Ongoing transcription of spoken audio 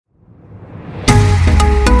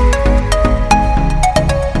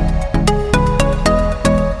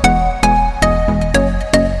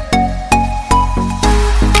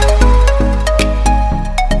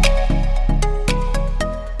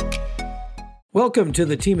Welcome to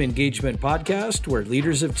the Team Engagement Podcast, where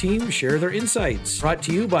leaders of teams share their insights. Brought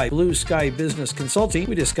to you by Blue Sky Business Consulting.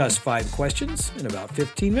 We discuss 5 questions in about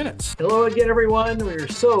 15 minutes. Hello again, everyone. We're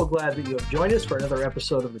so glad that you have joined us for another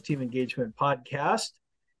episode of the Team Engagement Podcast.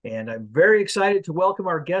 And I'm very excited to welcome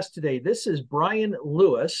our guest today. This is Brian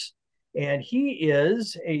Lewis, and he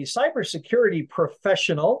is a cybersecurity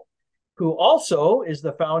professional who also is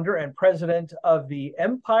the founder and president of the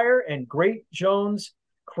Empire and Great Jones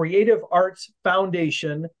Creative Arts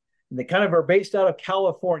Foundation. And they kind of are based out of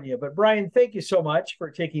California. But Brian, thank you so much for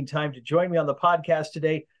taking time to join me on the podcast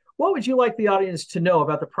today. What would you like the audience to know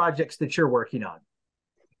about the projects that you're working on?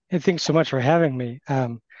 Hey, thanks so much for having me.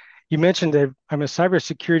 You mentioned that I'm a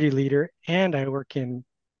cybersecurity leader and I work in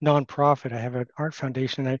nonprofit. I have an art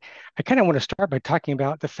foundation. I kind of want to start by talking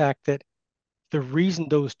about the fact that the reason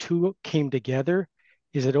those two came together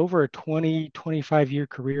is that over a 25 year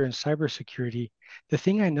career in cybersecurity, the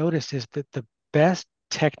thing I noticed is that the best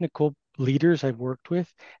technical leaders I've worked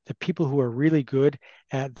with, the people who are really good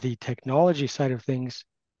at the technology side of things,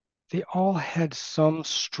 they all had some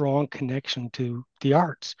strong connection to the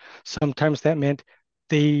arts. Sometimes that meant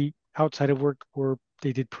they, outside of work,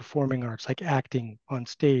 they did performing arts like acting on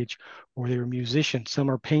stage, or they were musicians.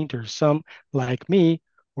 Some are painters. Some, like me,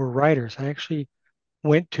 were writers. I actually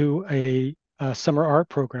went to a summer art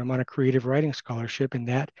program on a creative writing scholarship, and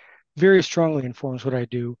that very strongly informs what I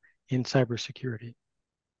do in cybersecurity.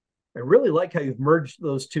 I really like how you've merged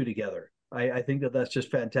those two together. I think that that's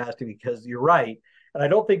just fantastic because you're right. And I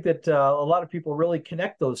don't think that a lot of people really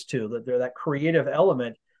connect those two, that they're that creative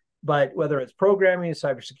element. But whether it's programming,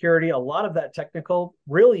 cybersecurity, a lot of that technical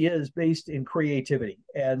really is based in creativity.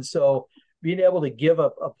 And so being able to give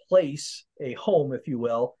a place, a home, if you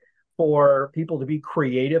will, for people to be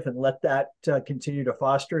creative and let that continue to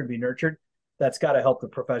foster and be nurtured, that's got to help the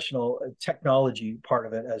professional technology part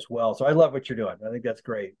of it as well. So I love what you're doing. I think that's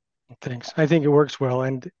great. Thanks. I think it works well.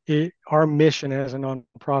 And our mission as a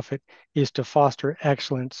nonprofit is to foster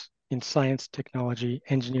excellence in science, technology,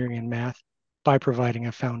 engineering, and math by providing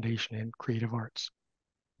a foundation in creative arts.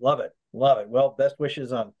 Love it. Love it. Well, best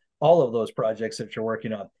wishes on all of those projects that you're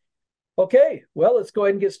working on. Okay, well, let's go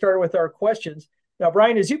ahead and get started with our questions. Now,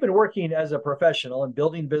 Brian, as you've been working as a professional and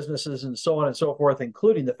building businesses and so on and so forth,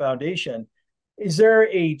 including the foundation, is there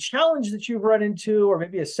a challenge that you've run into or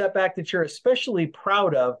maybe a setback that you're especially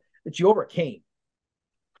proud of that you overcame?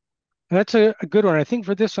 That's a good one. I think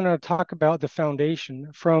for this one, I'll talk about the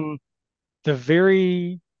foundation. From the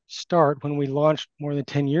very start, when we launched more than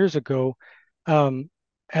 10 years ago,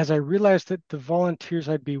 as I realized that the volunteers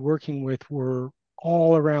I'd be working with were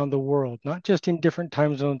all around the world, not just in different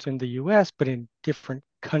time zones in the US, but in different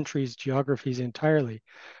countries, geographies entirely.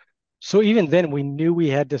 So even then, we knew we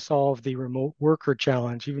had to solve the remote worker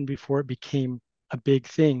challenge even before it became a big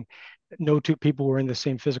thing. No two people were in the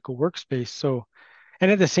same physical workspace. So,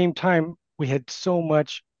 and at the same time, we had so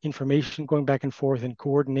much information going back and forth and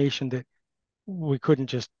coordination that we couldn't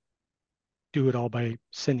just do it all by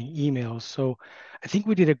sending emails. So I think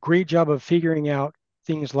we did a great job of figuring out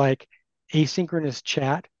things like asynchronous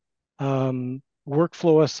chat,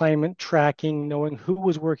 workflow assignment tracking, knowing who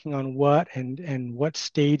was working on what and what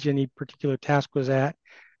stage any particular task was at,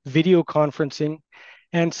 video conferencing.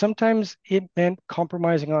 And sometimes it meant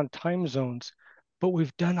compromising on time zones, but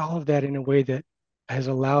we've done all of that in a way that has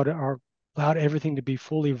allowed everything to be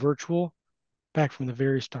fully virtual back from the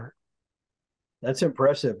very start. That's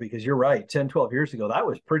impressive because you're right. 10, 12 years ago, that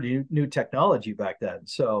was pretty new technology back then.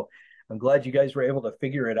 So I'm glad you guys were able to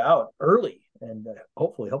figure it out early and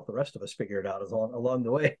hopefully help the rest of us figure it out along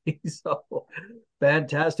the way. So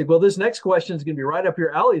fantastic. Well, this next question is going to be right up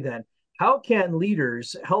your alley then. How can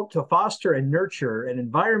leaders help to foster and nurture an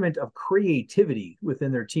environment of creativity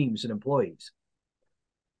within their teams and employees?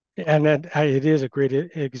 And it is a great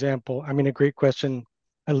example. I mean, a great question.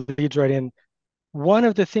 It leads right in. One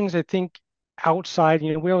of the things I think outside,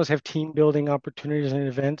 we always have team building opportunities and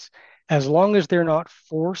events. As long as they're not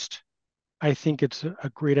forced, I think it's a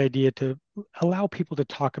great idea to allow people to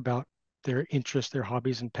talk about their interests, their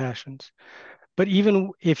hobbies and passions. But even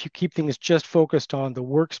if you keep things just focused on the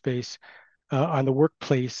workspace, on the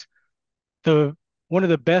workplace, one of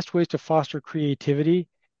the best ways to foster creativity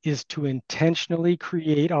is to intentionally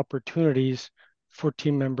create opportunities for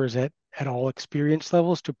team members at all experience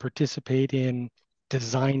levels to participate in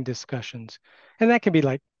design discussions. And that can be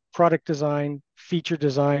like product design, feature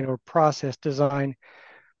design, or process design.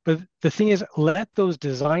 But the thing is, let those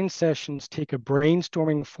design sessions take a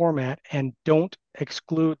brainstorming format and don't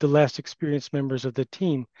exclude the less experienced members of the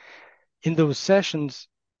team. In those sessions,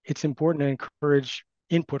 it's important to encourage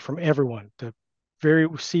input from everyone, the very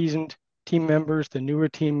seasoned team members, the newer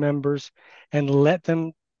team members, and let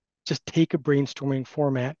them just take a brainstorming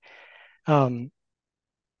format.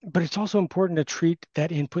 But it's also important to treat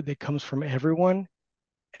that input that comes from everyone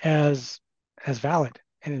as valid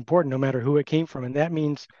and important, no matter who it came from. And that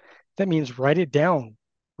means write it down,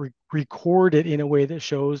 record it in a way that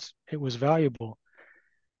shows it was valuable.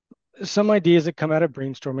 Some ideas that come out of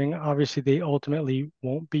brainstorming, obviously, they ultimately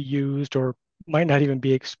won't be used or might not even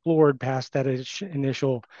be explored past that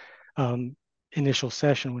um, initial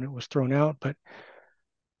session when it was thrown out. But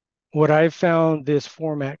what I've found this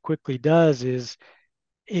format quickly does is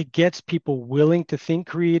it gets people willing to think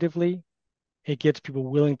creatively. It gets people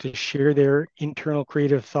willing to share their internal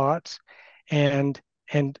creative thoughts, and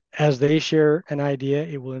as they share an idea,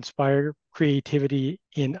 it will inspire creativity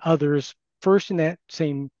in others, first in that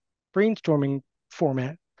same brainstorming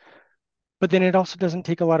format, but then it also doesn't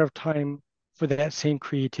take a lot of time for that same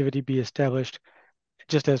creativity to be established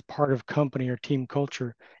just as part of company or team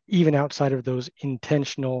culture, even outside of those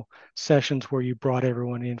intentional sessions where you brought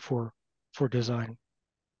everyone in for design.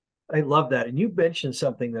 I love that. And you mentioned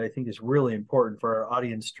something that I think is really important for our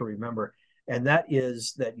audience to remember, and that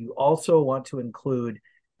is that you also want to include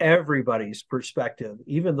everybody's perspective,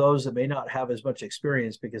 even those that may not have as much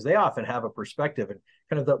experience, because they often have a perspective and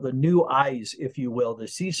kind of the new eyes, if you will, to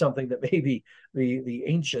see something that maybe the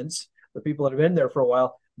ancients, the people that have been there for a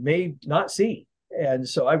while, may not see. And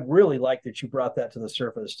so I really like that you brought that to the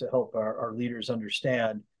surface to help our leaders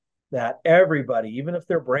understand that everybody, even if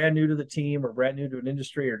they're brand new to the team or brand new to an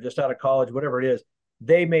industry or just out of college, whatever it is,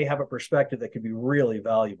 they may have a perspective that could be really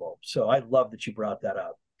valuable. So I love that you brought that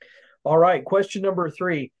up. All right, question number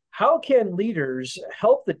 3. How can leaders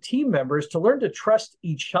help the team members to learn to trust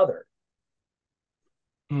each other?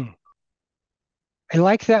 I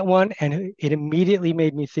like that one, and it immediately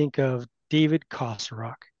made me think of David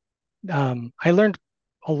Kosarak. I learned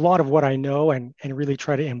a lot of what I know and really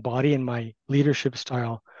try to embody in my leadership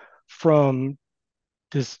style from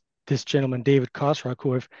this gentleman, David Kosarak,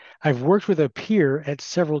 who I've worked with a peer at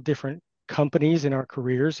several different companies in our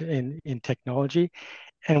careers in technology.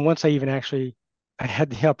 And once I had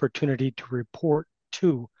the opportunity to report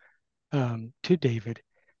to David,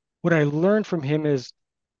 what I learned from him is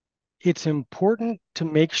it's important to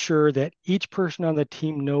make sure that each person on the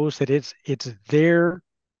team knows that it's their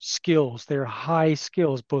skills, their high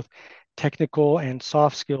skills, both technical and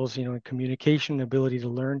soft skills, communication, ability to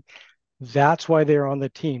learn. That's why they're on the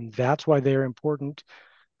team. That's why they're important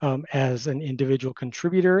as an individual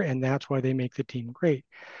contributor, and that's why they make the team great.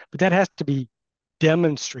 But that has to be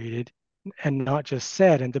demonstrated and not just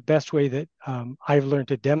said. And the best way that I've learned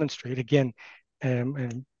to demonstrate, again,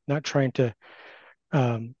 and not trying to,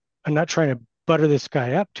 I'm not trying to butter this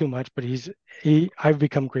guy up too much, but I've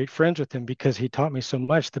become great friends with him because he taught me so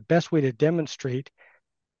much. The best way to demonstrate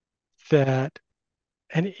that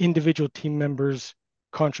an individual team member's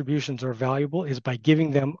contributions are valuable is by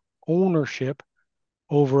giving them ownership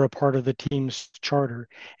over a part of the team's charter,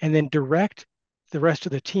 and then direct the rest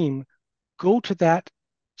of the team, go to that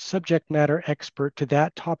subject matter expert, to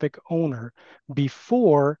that topic owner,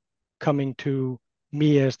 before coming to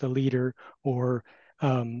me as the leader, or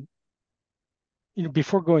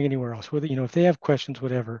before going anywhere else. Whether if they have questions,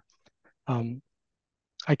 whatever.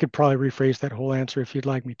 I could probably rephrase that whole answer if you'd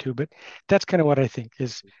like me to, but that's kind of what I think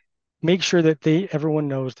is make sure that everyone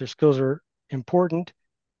knows their skills are important.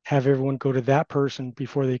 Have everyone go to that person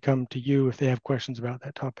before they come to you if they have questions about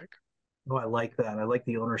that topic. Oh, I like that. I like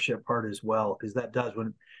the ownership part as well, because that does,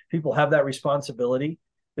 when people have that responsibility,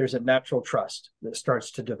 there's a natural trust that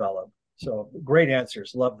starts to develop. So great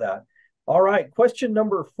answers. Love that. All right. Question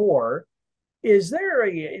number 4. Is there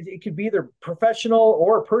it could be either professional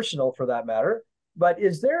or personal for that matter, but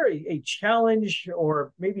is there a challenge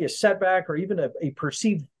or maybe a setback or even a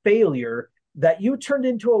perceived failure that you turned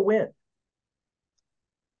into a win?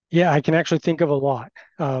 Yeah, I can actually think of a lot.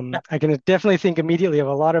 I can definitely think immediately of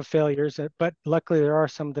a lot of failures, but luckily there are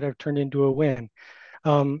some that have turned into a win.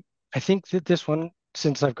 I think that this one,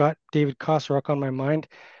 since I've got David Kosarak on my mind,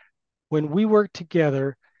 when we worked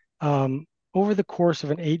together over the course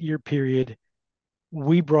of an 8-year period,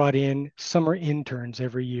 we brought in summer interns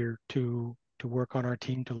every year to work on our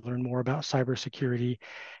team to learn more about cybersecurity.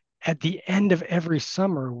 At the end of every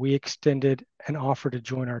summer, we extended an offer to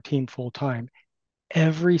join our team full time.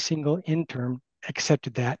 Every single intern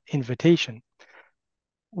accepted that invitation.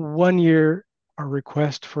 One year, our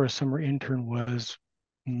request for a summer intern was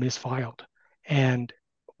misfiled, and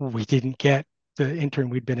we didn't get the intern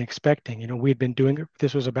we'd been expecting. We'd been doing it,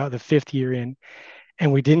 this was about the 5th year in,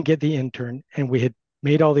 and we didn't get the intern, and we had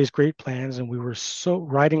made all these great plans, and we were so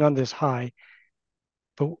riding on this high,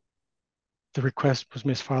 but the request was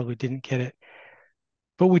misfiled, we didn't get it.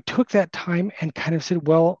 But we took that time and kind of said,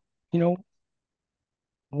 well,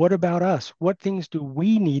 what about us? What things do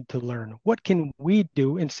we need to learn? What can we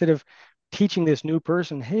do instead of teaching this new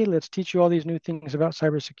person, hey, let's teach you all these new things about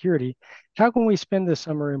cybersecurity? How can we spend the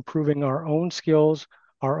summer improving our own skills,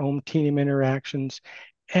 our own team interactions?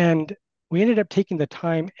 And we ended up taking the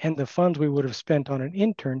time and the funds we would have spent on an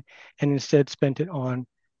intern and instead spent it on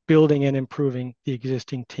building and improving the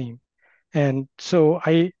existing team. And so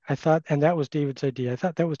I thought, and that was David's idea. I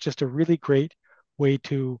thought that was just a really great way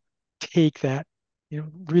to take that,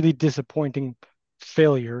 really disappointing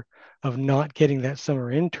failure of not getting that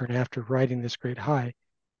summer intern after riding this great high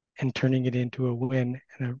and turning it into a win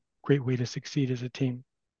and a great way to succeed as a team.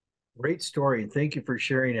 Great story. And thank you for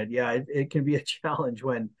sharing it. Yeah, it can be a challenge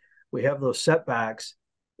when we have those setbacks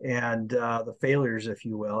and the failures, if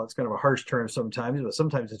you will. It's kind of a harsh term sometimes, but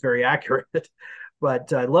sometimes it's very accurate.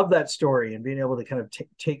 But I love that story and being able to kind of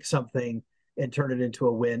take something and turn it into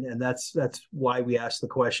a win. And that's why we ask the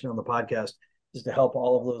question on the podcast, is to help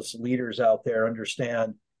all of those leaders out there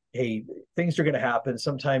understand, hey, things are going to happen.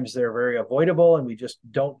 Sometimes they're very avoidable and we just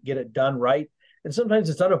don't get it done right. And sometimes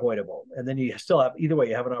it's unavoidable. And then you still have, either way,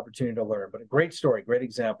 you have an opportunity to learn. But a great story, great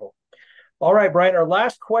example. All right, Brian, our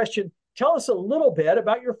last question. Tell us a little bit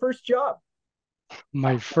about your first job.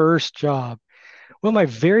 My first job. Well, my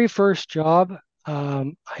very first job,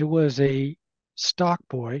 I was a stock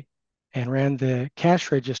boy and ran the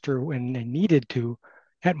cash register when I needed to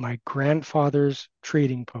at my grandfather's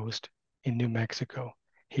trading post in New Mexico.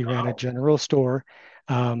 He ran a general store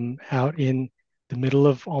out in the middle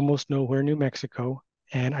of almost nowhere, New Mexico.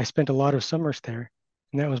 And I spent a lot of summers there.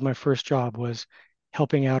 And that was my first job, was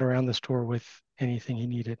helping out around the store with anything he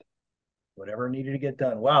needed. Whatever needed to get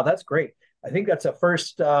done. Wow, that's great. I think that's a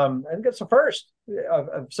first. I think that's the first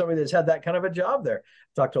of somebody that's had that kind of a job there.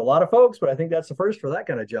 I've talked to a lot of folks, but I think that's the first for that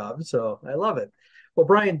kind of job. So I love it. Well,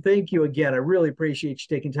 Brian, thank you again. I really appreciate you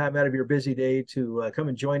taking time out of your busy day to come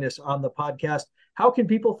and join us on the podcast. How can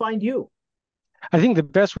people find you? I think the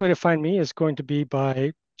best way to find me is going to be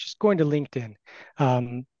by just going to LinkedIn.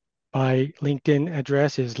 My LinkedIn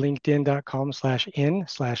address is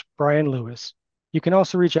linkedin.com/in/Brian Lewis. You can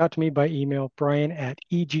also reach out to me by email,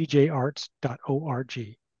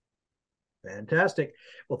 brian@egjarts.org. Fantastic.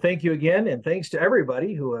 Well, thank you again. And thanks to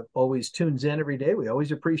everybody who always tunes in every day. We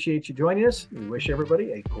always appreciate you joining us. We wish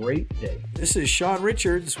everybody a great day. This is Sean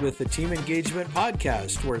Richards with the Team Engagement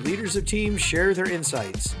Podcast, where leaders of teams share their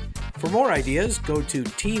insights. For more ideas, go to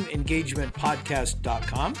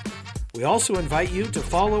teamengagementpodcast.com. We also invite you to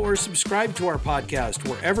follow or subscribe to our podcast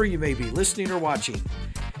wherever you may be listening or watching.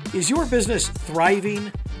 Is your business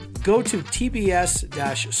thriving? Go to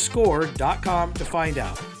tbs-score.com to find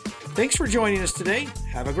out. Thanks for joining us today.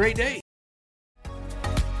 Have a great day.